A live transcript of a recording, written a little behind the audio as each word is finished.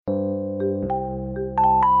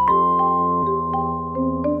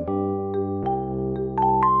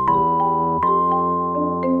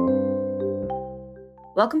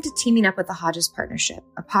Welcome to Teaming Up with the Hodges Partnership,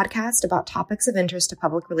 a podcast about topics of interest to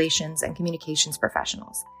public relations and communications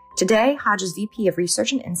professionals. Today, Hodges VP of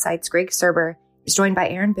Research and Insights, Greg Surber, is joined by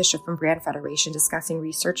Erin Bishop from Brand Federation discussing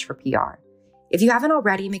research for PR. If you haven't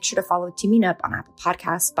already, make sure to follow Teaming Up on Apple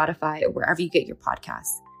Podcasts, Spotify, or wherever you get your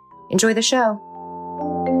podcasts. Enjoy the show.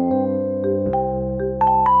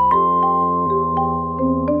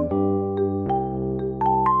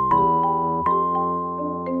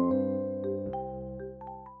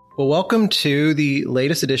 Well, welcome to the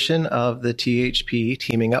latest edition of the THP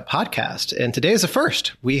Teaming Up podcast. And today is a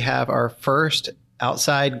first. We have our first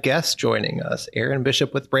outside guest joining us, Erin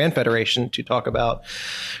Bishop with Brand Federation, to talk about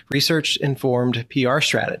research-informed PR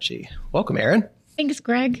strategy. Welcome, Erin. Thanks,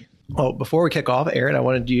 Greg. Well, before we kick off, Erin, I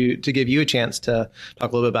wanted to give you a chance to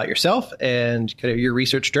talk a little bit about yourself and kind of your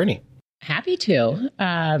research journey. Happy to.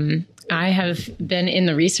 I have been in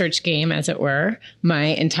the research game, as it were, my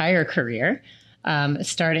entire career.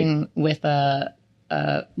 Starting with a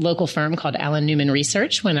local firm called Allen Newman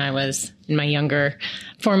Research when I was in my younger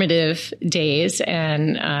formative days,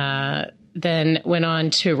 and then went on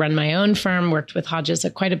to run my own firm, worked with Hodges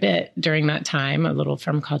quite a bit during that time, a little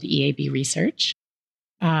firm called EAB Research.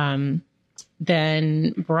 Then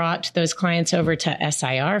brought those clients over to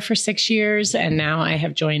SIR for 6 years, and now I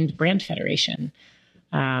have joined Brand Federation.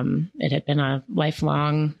 It had been a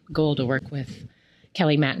lifelong goal to work with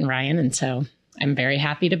Kelly, Matt, and Ryan, and so I'm very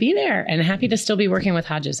happy to be there and happy to still be working with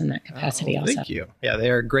Hodges in that capacity also. Thank you. Yeah, they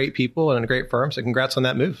are great people and a great firm, so congrats on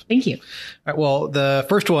that move. Thank you. All right, well, the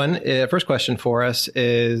first question for us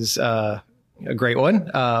is a great one.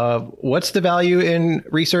 What's the value in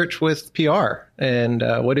research with PR? And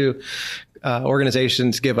what do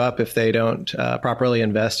organizations give up if they don't properly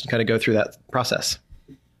invest and kind of go through that process?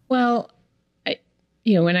 Well,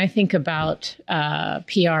 when I think about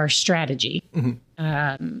PR strategy,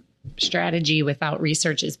 strategy without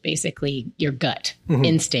research is basically your gut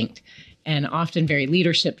instinct, and often very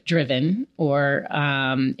leadership driven or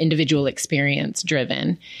individual experience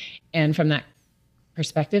driven. And from that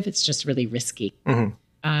perspective, it's just really risky.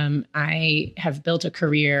 I have built a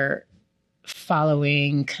career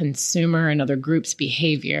following consumer and other groups'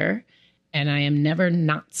 behavior, and I am never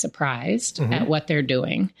not surprised at what they're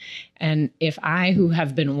doing. And if I, who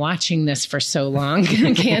have been watching this for so long,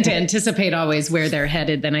 can't anticipate always where they're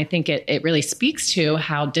headed, then I think it really speaks to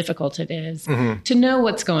how difficult it is to know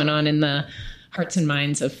what's going on in the hearts and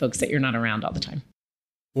minds of folks that you're not around all the time.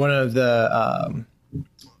 One of the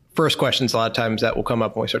first questions a lot of times that will come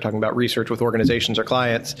up when we start talking about research with organizations or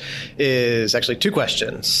clients is actually two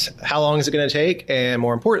questions. How long is it going to take? And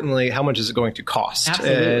more importantly, how much is it going to cost?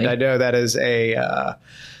 Absolutely. And I know that is a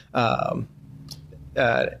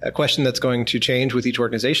question that's going to change with each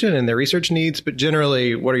organization and their research needs. But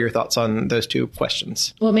generally, what are your thoughts on those two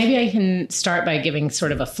questions? Well, maybe I can start by giving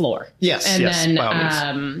sort of a floor. Yes. And then by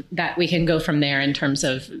all means. That we can go from there in terms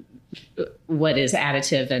of what is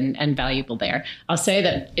additive and valuable there. I'll say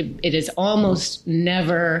that it is almost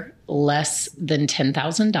never less than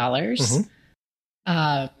 $10,000.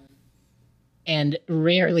 And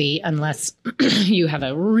rarely, unless you have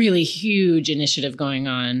a really huge initiative going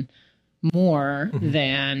on, more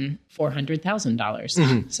than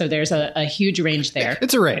 $400,000. So there's a huge range there.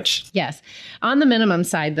 It's a range. Yes. On the minimum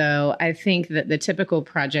side, though, I think that the typical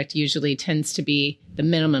project usually tends to be, the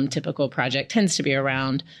minimum typical project tends to be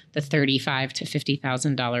around the $35,000 to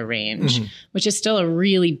 $50,000 range, which is still a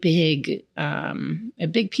really big, a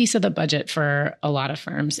big piece of the budget for a lot of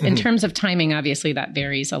firms. In terms of timing, obviously that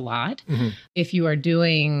varies a lot. If you are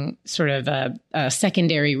doing sort of a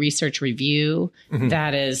secondary research review,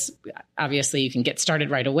 that is obviously you can get started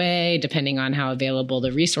right away. Depending on how available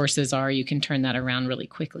the resources are, you can turn that around really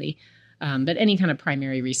quickly. But any kind of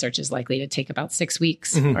primary research is likely to take about 6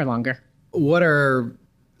 weeks or longer. What are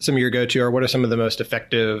some of your go-to, or what are some of the most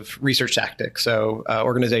effective research tactics? So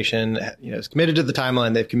organization is committed to the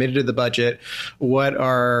timeline, they've committed to the budget. What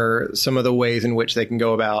are some of the ways in which they can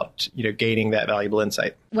go about gaining that valuable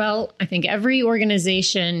insight? Well, I think every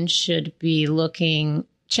organization should be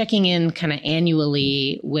checking in kind of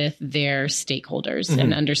annually with their stakeholders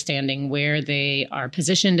and understanding where they are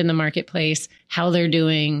positioned in the marketplace, how they're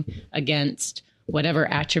doing against whatever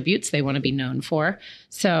attributes they want to be known for.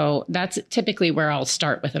 So that's typically where I'll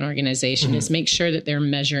start with an organization is make sure that they're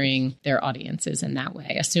measuring their audiences in that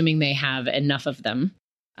way, assuming they have enough of them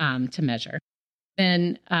to measure.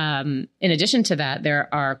 Then in addition to that,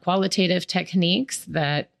 there are qualitative techniques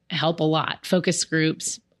that help a lot. Focus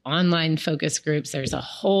groups, online focus groups. There's a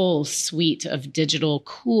whole suite of digital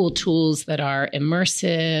cool tools that are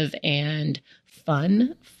immersive and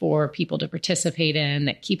fun for people to participate in,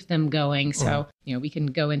 that keep them going. So, we can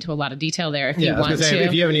go into a lot of detail there if you want to.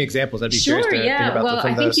 If you have any examples, I'd be curious to hear about Well,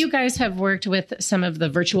 I think those. you guys have worked with some of the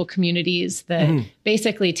virtual communities that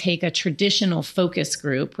basically take a traditional focus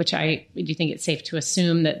group, which do you think it's safe to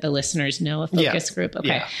assume that the listeners know a focus group? Okay.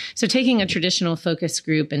 Yeah. So taking a traditional focus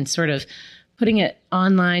group and sort of putting it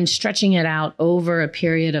online, stretching it out over a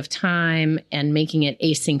period of time and making it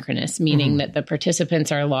asynchronous, meaning that the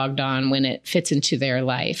participants are logged on when it fits into their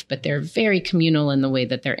life, but they're very communal in the way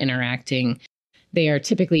that they're interacting. They are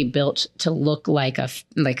typically built to look like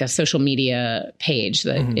a social media page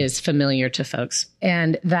that is familiar to folks.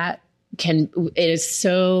 And that it is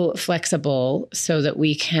so flexible so that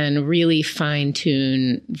we can really fine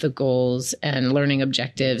tune the goals and learning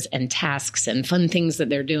objectives and tasks and fun things that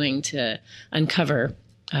they're doing to uncover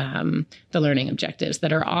the learning objectives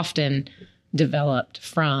that are often developed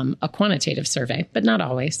from a quantitative survey, but not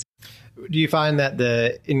always. Do you find that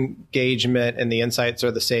the engagement and the insights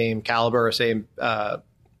are the same caliber or same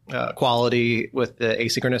quality with the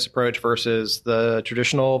asynchronous approach versus the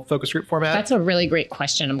traditional focus group format? That's a really great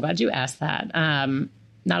question. I'm glad you asked that.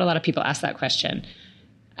 Not a lot of people ask that question.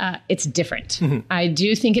 It's different. I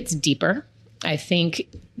do think it's deeper. I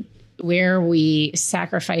think where we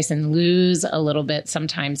sacrifice and lose a little bit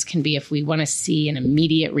sometimes can be if we want to see an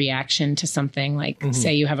immediate reaction to something like,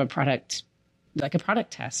 say you have a product, like a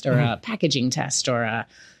product test or a packaging test or a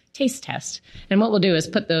taste test. And what we'll do is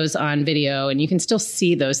put those on video and you can still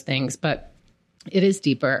see those things, but it is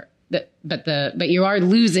deeper. But you are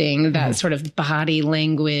losing that sort of body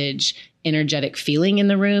language, energetic feeling in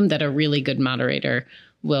the room that a really good moderator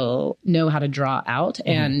will know how to draw out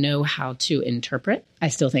and know how to interpret. I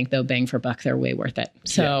still think though, bang for buck, they're way worth it.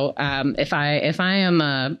 So if I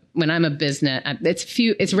am when I'm a business,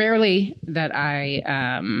 it's rarely that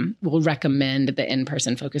I will recommend the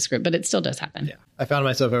in-person focus group, but it still does happen. Yeah, I found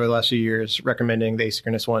myself over the last few years recommending the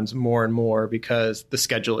asynchronous ones more and more because the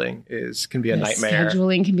scheduling can be a nightmare.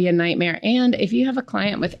 Scheduling can be a nightmare, and if you have a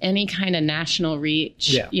client with any kind of national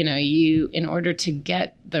reach, you in order to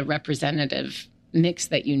get the representative mix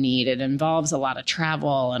that you need, it involves a lot of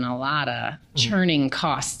travel and a lot of churning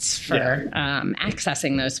costs for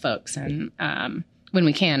accessing those folks. And when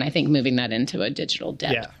we can, I think moving that into a digital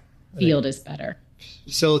depth field is better.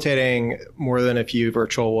 Facilitating more than a few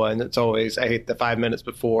virtual ones. It's always, I hate the 5 minutes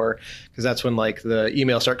before, because that's when like the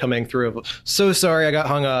emails start coming through of, so sorry, I got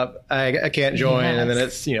hung up. I can't join. And then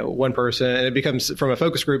it's, one person, and it becomes from a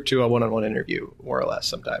focus group to a one-on-one interview, more or less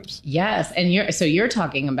sometimes. Yes. And you're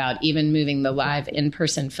talking about even moving the live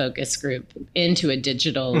in-person focus group into a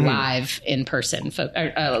digital live in-person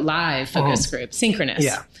live focus group, synchronous,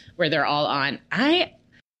 where they're all on.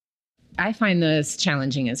 I find those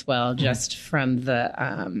challenging as well, just from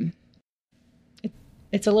the,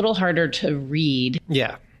 it's a little harder to read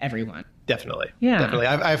everyone. Definitely. Yeah. Definitely.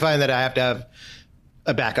 I find that I have to have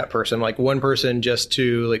a backup person, like one person just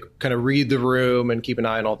to like kind of read the room and keep an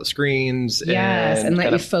eye on all the screens. Yes. And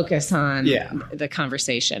let you focus on the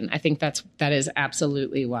conversation. I think that is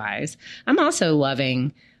absolutely wise. I'm also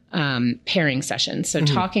loving pairing sessions. So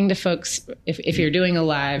talking to folks, if you're doing a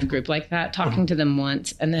live group like that, talking to them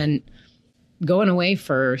once and then going away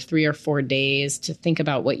for 3 or 4 days to think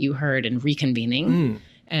about what you heard and reconvening.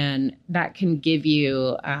 And that can give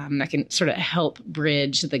you, that can sort of help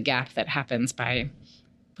bridge the gap that happens by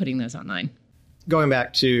putting those online. Going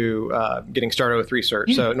back to getting started with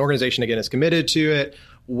research. So an organization, again, is committed to it.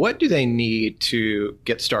 What do they need to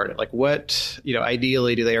get started? Like what,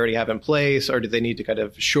 ideally, do they already have in place, or do they need to kind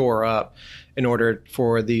of shore up in order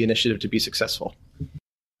for the initiative to be successful?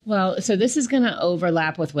 Well, so this is going to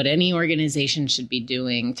overlap with what any organization should be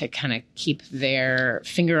doing to kind of keep their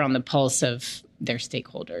finger on the pulse of their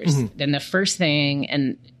stakeholders. Then the first thing,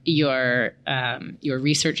 and your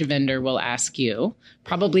research vendor will ask you,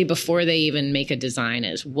 probably before they even make a design,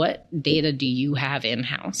 is what data do you have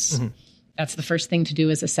in-house? That's the first thing to do,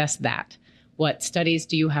 is assess that. What studies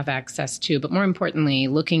do you have access to? But more importantly,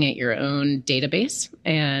 looking at your own database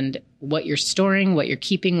and what you're storing, what you're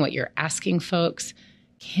keeping, what you're asking folks.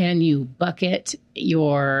 Can you bucket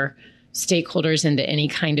your stakeholders into any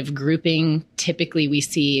kind of grouping? Typically, we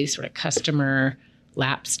see sort of customer,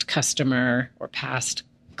 lapsed customer, or past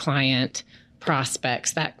client,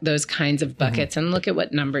 prospects, those kinds of buckets, and look at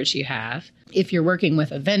what numbers you have. If you're working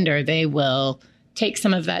with a vendor, they will take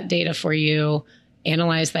some of that data for you,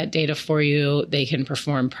 analyze that data for you. They can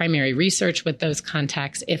perform primary research with those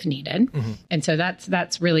contacts if needed. And so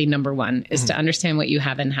that's really number one, is to understand what you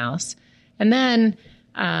have in-house. And then,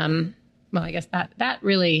 I guess that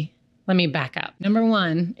really, let me back up. Number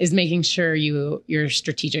one is making sure your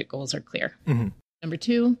strategic goals are clear. Number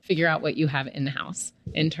two, figure out what you have in-house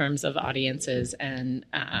in terms of audiences and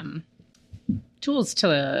tools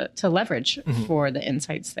to leverage for the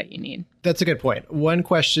insights that you need. That's a good point. One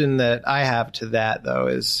question that I have to that, though,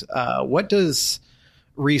 is what does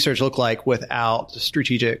research look like without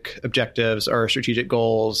strategic objectives or strategic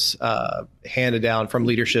goals handed down from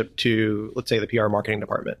leadership to, let's say, the PR marketing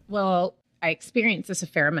department? Well, I experience this a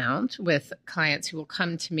fair amount with clients who will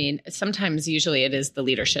come to me. Sometimes, usually it is the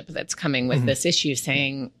leadership that's coming with this issue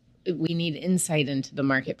saying, we need insight into the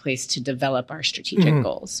marketplace to develop our strategic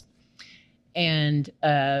goals. And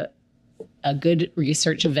a good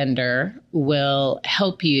research vendor will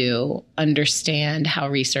help you understand how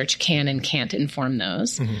research can and can't inform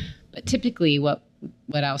those. But typically what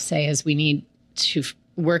I'll say is we need to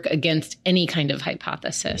work against any kind of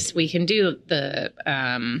hypothesis. We can do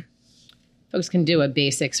folks can do a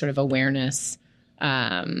basic sort of awareness,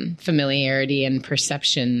 familiarity and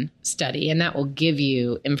perception study, and that will give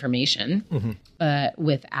you information. But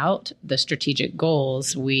without the strategic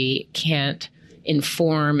goals, we can't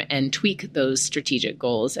inform and tweak those strategic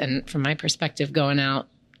goals. And from my perspective, going out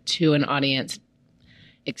to an audience,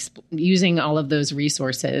 using all of those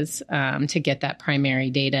resources to get that primary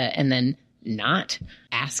data and then not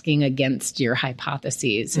asking against your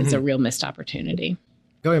hypotheses is a real missed opportunity.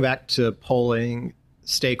 Going back to polling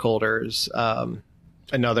stakeholders,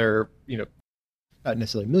 another, not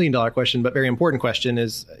necessarily $1 million question, but very important question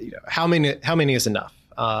is, how many is enough?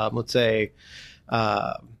 Let's say,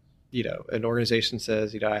 an organization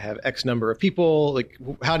says, I have X number of people. Like,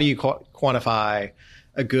 how do you quantify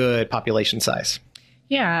a good population size?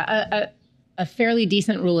 Yeah, a fairly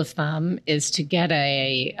decent rule of thumb is to get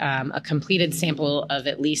a completed sample of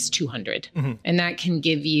at least 200. And that can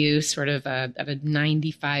give you sort of a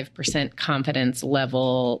 95% confidence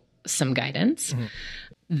level, some guidance.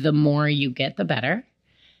 The more you get, the better.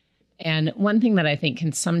 And one thing that I think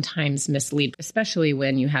can sometimes mislead, especially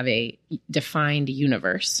when you have a defined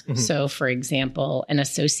universe. So, for example, an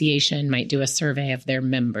association might do a survey of their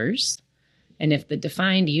members. And if the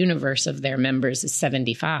defined universe of their members is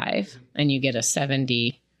 75 and you get a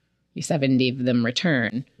 70 of them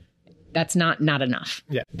return, that's not enough.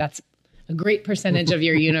 Yeah. That's a great percentage of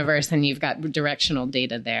your universe and you've got directional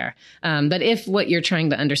data there. But if what you're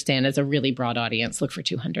trying to understand is a really broad audience, look for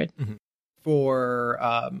 200.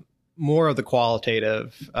 For more of the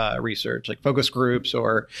qualitative research, like focus groups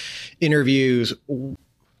or interviews,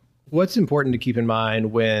 what's important to keep in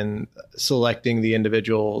mind when selecting the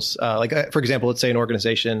individuals? For example, let's say an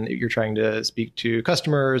organization, you're trying to speak to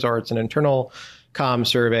customers, or it's an internal comm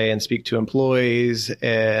survey and speak to employees,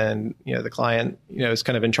 and the client is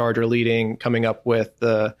kind of in charge or leading, coming up with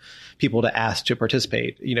the people to ask to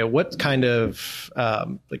participate. What kind of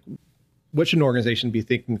what should an organization be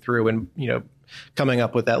thinking through when coming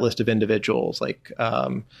up with that list of individuals?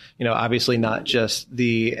 Obviously not just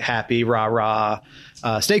the happy rah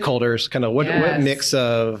stakeholders. Kind of what mix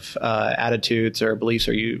of attitudes or beliefs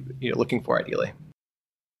are you looking for ideally?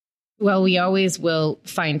 Well, we always will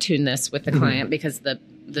fine tune this with the client because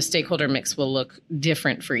the stakeholder mix will look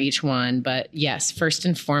different for each one. But yes, first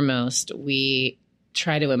and foremost, we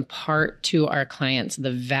try to impart to our clients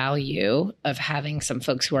the value of having some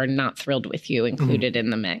folks who are not thrilled with you included in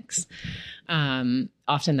the mix.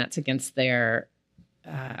 Often that's against their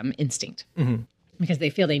instinct because they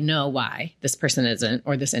feel they know why this person isn't,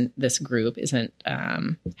 or this group isn't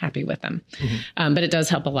happy with them. But it does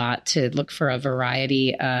help a lot to look for a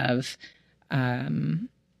variety of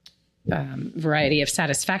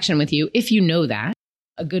satisfaction with you. If you know that,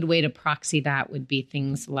 a good way to proxy that would be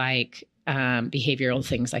things like behavioral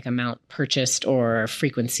things like amount purchased or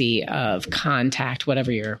frequency of contact,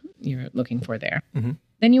 whatever you're looking for there.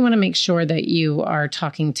 Then you want to make sure that you are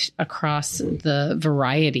talking across the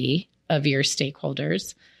variety of your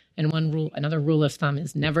stakeholders. And another rule of thumb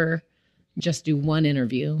is never just do one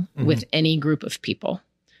interview with any group of people.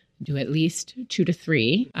 Do at least 2 to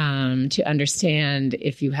 3 to understand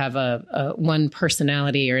if you have a one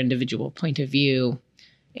personality or individual point of view.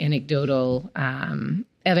 Anecdotal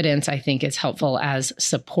evidence, I think, is helpful as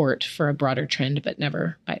support for a broader trend, but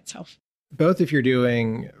never by itself. Both if you're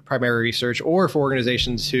doing primary research or for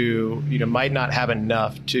organizations who might not have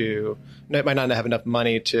enough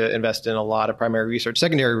money to invest in a lot of primary research.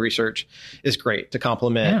 Secondary research is great to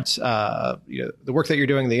complement the work that you're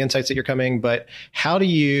doing, the insights that you're coming. But how do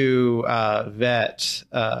you vet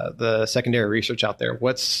the secondary research out there?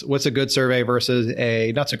 What's a good survey versus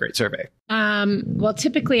a not so great survey? Well,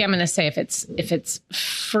 typically, I'm going to say if it's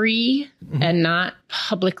free and not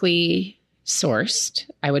publicly sourced,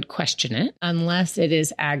 I would question it unless it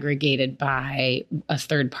is aggregated by a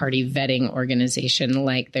third-party vetting organization.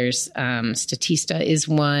 Like there's Statista is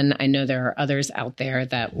one. I know there are others out there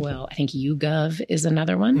that will, I think YouGov is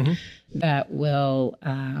another one that will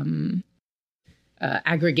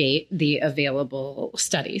aggregate the available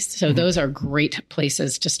studies. So those are great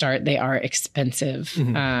places to start. They are expensive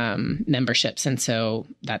memberships. And so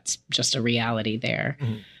that's just a reality there.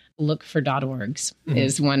 Look for .orgs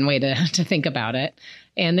is one way to think about it.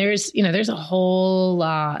 And there's a whole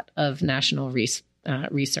lot of national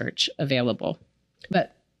research available,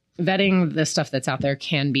 but vetting the stuff that's out there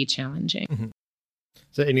can be challenging.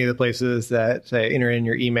 So any of the places that say enter in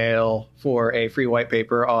your email for a free white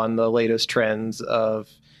paper on the latest trends of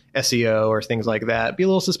SEO or things like that, be a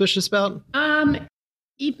little suspicious about?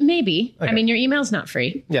 Maybe. Okay. I mean, your email's not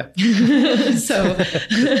free. Yeah. So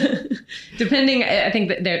depending, I think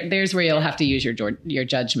that there's where you'll have to use your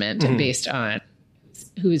judgment based on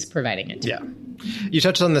who's providing it to you. Yeah. You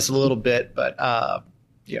touched on this a little bit, but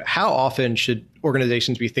how often should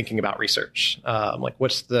organizations be thinking about research? Like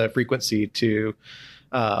what's the frequency to,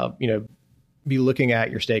 be looking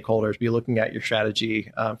at your stakeholders, be looking at your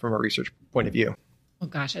strategy from a research point of view? Oh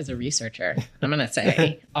gosh, as a researcher, I'm going to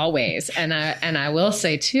say always. And I will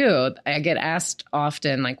say too, I get asked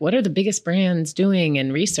often, like, what are the biggest brands doing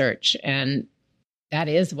in research? And that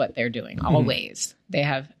is what they're doing always. They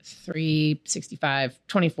have 365,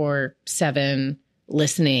 24/7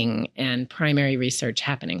 listening and primary research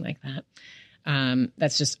happening like that.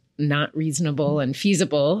 That's just not reasonable and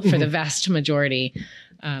feasible for the vast majority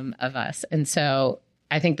of us. And so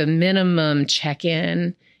I think the minimum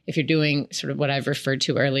check-in, if you're doing sort of what I've referred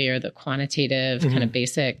to earlier, the quantitative kind of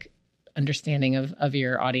basic understanding of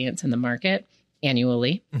your audience and the market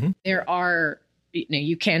annually, there are,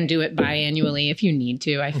 you can do it biannually if you need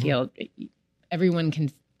to. I feel everyone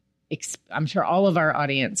can, I'm sure all of our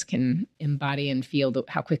audience can embody and feel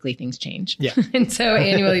how quickly things change. Yeah. And so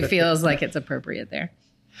annually feels like it's appropriate there.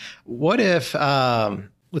 What if,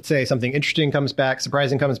 let's say something interesting comes back,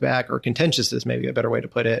 surprising comes back, or contentious is maybe a better way to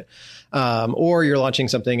put it. Or you're launching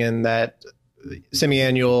something in that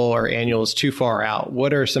semi-annual or annual is too far out.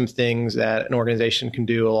 What are some things that an organization can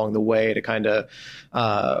do along the way to kind of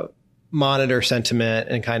monitor sentiment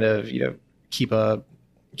and kind of, keep a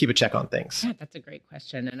check on things? Yeah, that's a great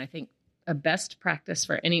question. And I think a best practice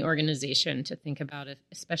for any organization to think about it,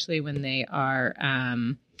 especially when they are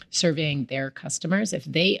surveying their customers, if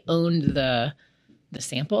they owned the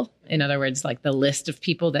sample, in other words, like the list of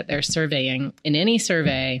people that they're surveying, in any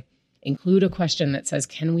survey, include a question that says,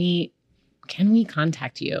 can we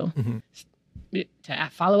contact you to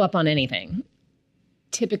follow up on anything?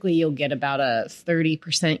 Typically, you'll get about a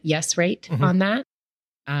 30% yes rate on that.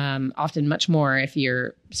 Often much more if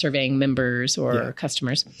you're surveying members or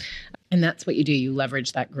customers. And that's what you do. You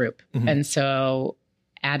leverage that group. And so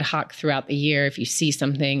ad hoc throughout the year, if you see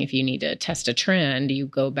something, if you need to test a trend, you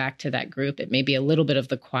go back to that group. It may be a little bit of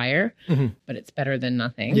the choir, but it's better than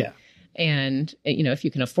nothing. Yeah. And, if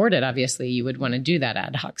you can afford it, obviously you would want to do that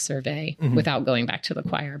ad hoc survey without going back to the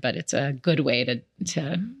choir, but it's a good way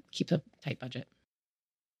to keep a tight budget.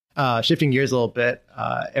 Shifting gears a little bit,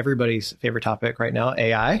 everybody's favorite topic right now,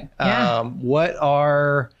 AI. Yeah. What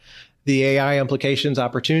are the AI implications,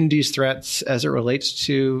 opportunities, threats as it relates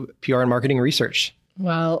to PR and marketing research?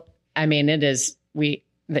 Well, I mean, the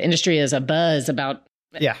industry is abuzz about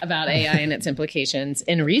AI and its implications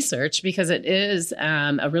in research because it is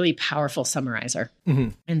a really powerful summarizer.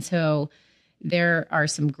 And so there are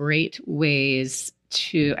some great ways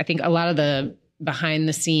I think a lot of the behind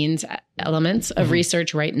the scenes elements of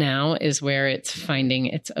research right now is where it's finding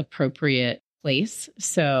its appropriate place.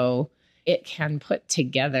 So it can put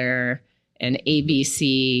together an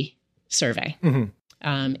ABC survey.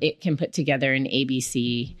 It can put together an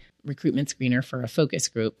ABC recruitment screener for a focus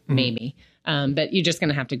group, maybe. But you're just going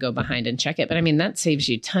to have to go behind and check it. But I mean, that saves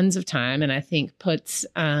you tons of time. And I think puts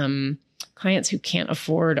clients who can't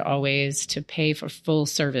afford always to pay for full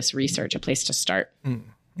service research a place to start.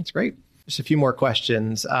 That's great. Just a few more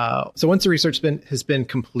questions. So once the research has been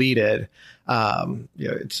completed,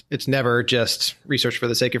 it's never just research for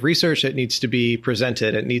the sake of research. It needs to be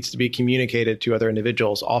presented. It needs to be communicated to other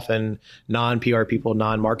individuals, often non-PR people,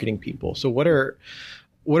 non-marketing people. So what are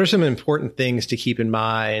some important things to keep in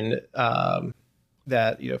mind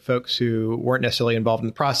that folks who weren't necessarily involved in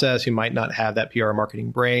the process, who might not have that PR or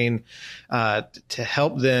marketing brain, to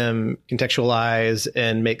help them contextualize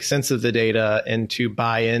and make sense of the data and to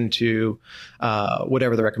buy into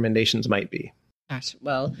whatever the recommendations might be? Gosh,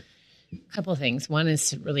 well, a couple of things. One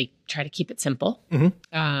is to really try to keep it simple.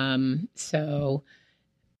 So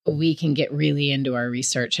we can get really into our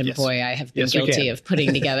research. And boy, I have been Yes, guilty of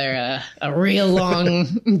putting together a real long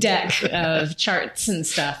deck of charts and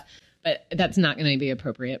stuff. But that's not going to be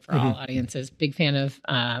appropriate for all audiences. Big fan of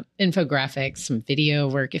infographics, some video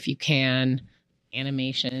work if you can,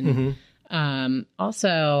 animation.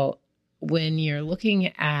 Also, when you're looking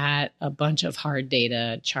at a bunch of hard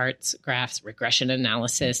data, charts, graphs, regression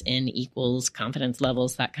analysis, N equals, confidence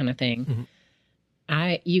levels, that kind of thing,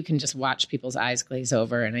 you can just watch people's eyes glaze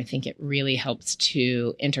over. And I think it really helps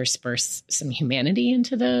to intersperse some humanity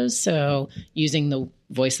into those. So using the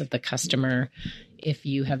voice of the customer, if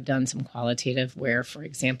you have done some qualitative where, for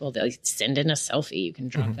example, they'll send in a selfie, you can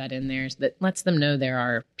drop that in there that lets them know there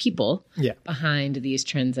are people behind these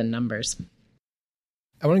trends and numbers.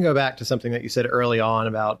 I want to go back to something that you said early on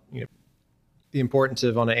about the importance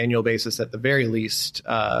of, on an annual basis, at the very least,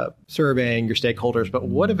 surveying your stakeholders. But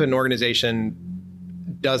what if an organization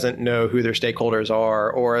doesn't know who their stakeholders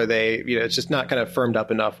are, or they, it's just not kind of firmed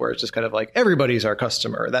up enough where it's just kind of like everybody's our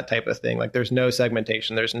customer, that type of thing. Like there's no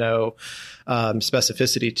segmentation, there's no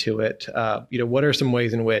specificity to it. What are some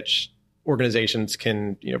ways in which organizations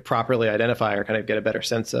can, properly identify or kind of get a better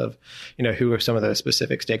sense of, who are some of those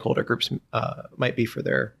specific stakeholder groups might be for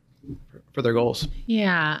their goals?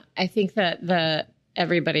 Yeah, I think that the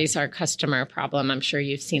everybody's our customer problem, I'm sure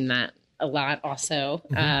you've seen that a lot also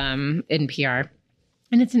in PR.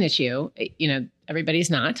 And it's an issue, everybody's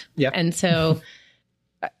not. Yeah. And so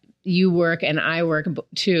you work and I work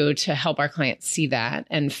too to help our clients see that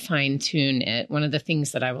and fine tune it. One of the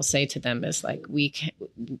things that I will say to them is like,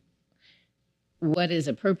 what is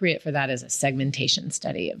appropriate for that is a segmentation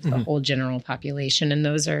study of the whole general population. And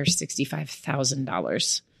those are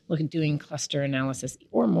 $65,000. Doing cluster analysis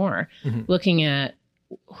or more, looking at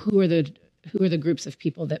who are the groups of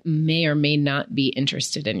people that may or may not be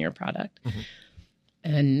interested in your product.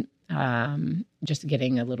 And just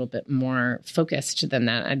getting a little bit more focused than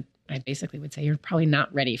that, I basically would say you're probably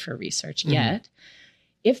not ready for research yet.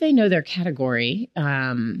 If they know their category,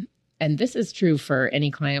 and this is true for any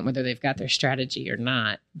client, whether they've got their strategy or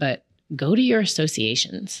not, but go to your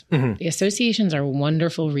associations. The associations are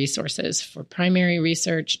wonderful resources for primary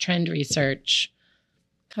research, trend research,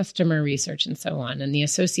 customer research, and so on. And the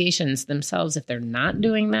associations themselves, if they're not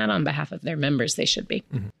doing that on behalf of their members, they should be.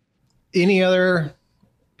 Any other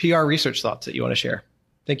PR research thoughts that you want to share?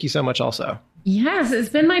 Thank you so much also. Yes, it's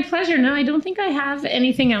been my pleasure. No, I don't think I have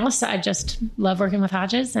anything else. I just love working with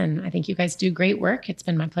Hodges, and I think you guys do great work. It's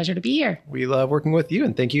been my pleasure to be here. We love working with you,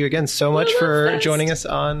 and thank you again so much for joining us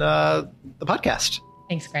on the podcast.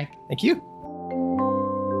 Thanks, Greg. Thank you.